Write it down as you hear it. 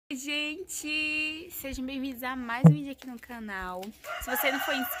gente! Sejam bem-vindos a mais um vídeo aqui no canal. Se você não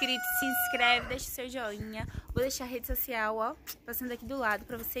for inscrito, se inscreve, deixa o seu joinha. Vou deixar a rede social, ó, passando aqui do lado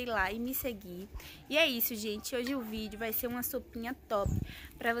pra você ir lá e me seguir. E é isso, gente. Hoje o vídeo vai ser uma sopinha top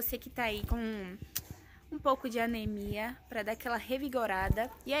pra você que tá aí com um pouco de anemia, pra dar aquela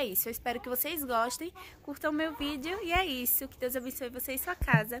revigorada. E é isso. Eu espero que vocês gostem, curtam meu vídeo. E é isso. Que Deus abençoe você e sua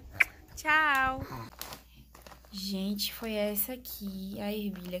casa. Tchau! Gente, foi essa aqui a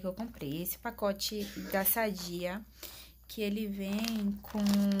ervilha que eu comprei. Esse pacote da Sadia, que ele vem com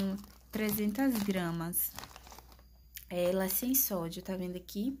 300 gramas. Ela sem sódio, tá vendo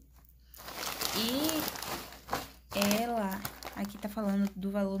aqui? E ela, aqui tá falando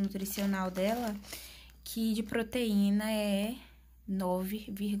do valor nutricional dela, que de proteína é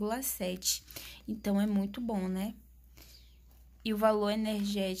 9,7. Então, é muito bom, né? E o valor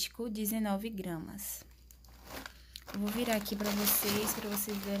energético, 19 gramas. Eu vou virar aqui pra vocês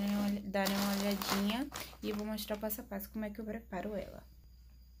darem uma olhadinha. E eu vou mostrar passo a passo como é que eu preparo ela.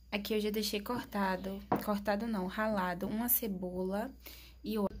 Aqui eu já deixei ralado uma cebola.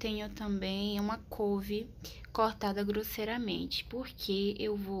 E eu tenho também uma couve cortada grosseiramente, porque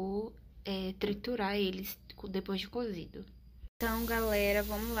eu vou triturar eles depois de cozido. Então, galera,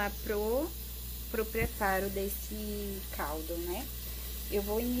 vamos lá pro preparo desse caldo, né? Eu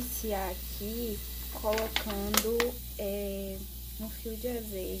vou iniciar aqui colocando um fio de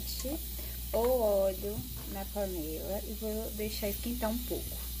azeite ou óleo na panela e vou deixar esquentar um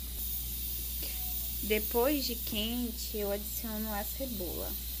pouco. Depois de quente, eu adiciono a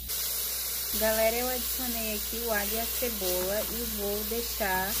cebola. Galera, eu adicionei aqui o alho e a cebola e vou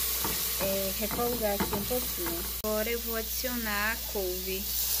deixar refogar aqui um pouquinho. Agora eu vou adicionar a couve.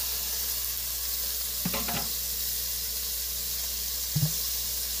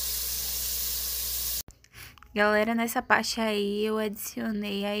 Galera, nessa parte aí eu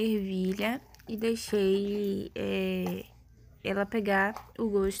adicionei a ervilha e deixei ela pegar o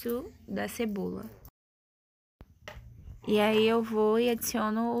gosto da cebola. E aí eu vou e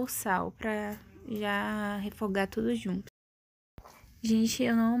adiciono o sal pra já refogar tudo junto. Gente,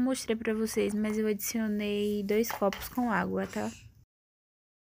 eu não mostrei pra vocês, mas eu adicionei 2 copos com água, tá?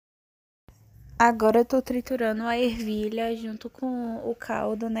 Agora eu tô triturando a ervilha junto com o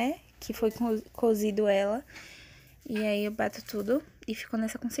caldo, né? Que foi cozido ela. E aí eu bato tudo e ficou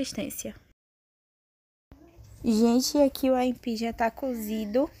nessa consistência. Gente, aqui o aipim já tá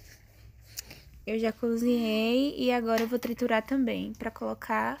cozido. Eu já cozinhei e agora eu vou triturar também pra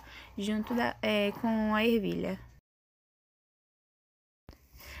colocar junto com a ervilha.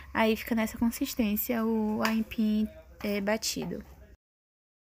 Aí fica nessa consistência o aipim batido.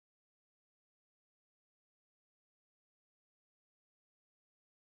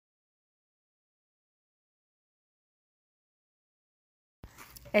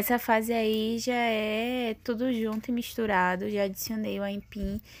 Essa fase aí já é tudo junto e misturado. Já adicionei o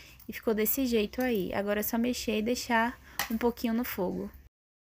aipim e ficou desse jeito aí. Agora é só mexer e deixar um pouquinho no fogo.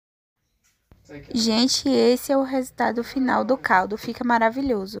 Gente, esse é o resultado final do caldo. Fica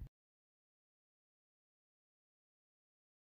maravilhoso.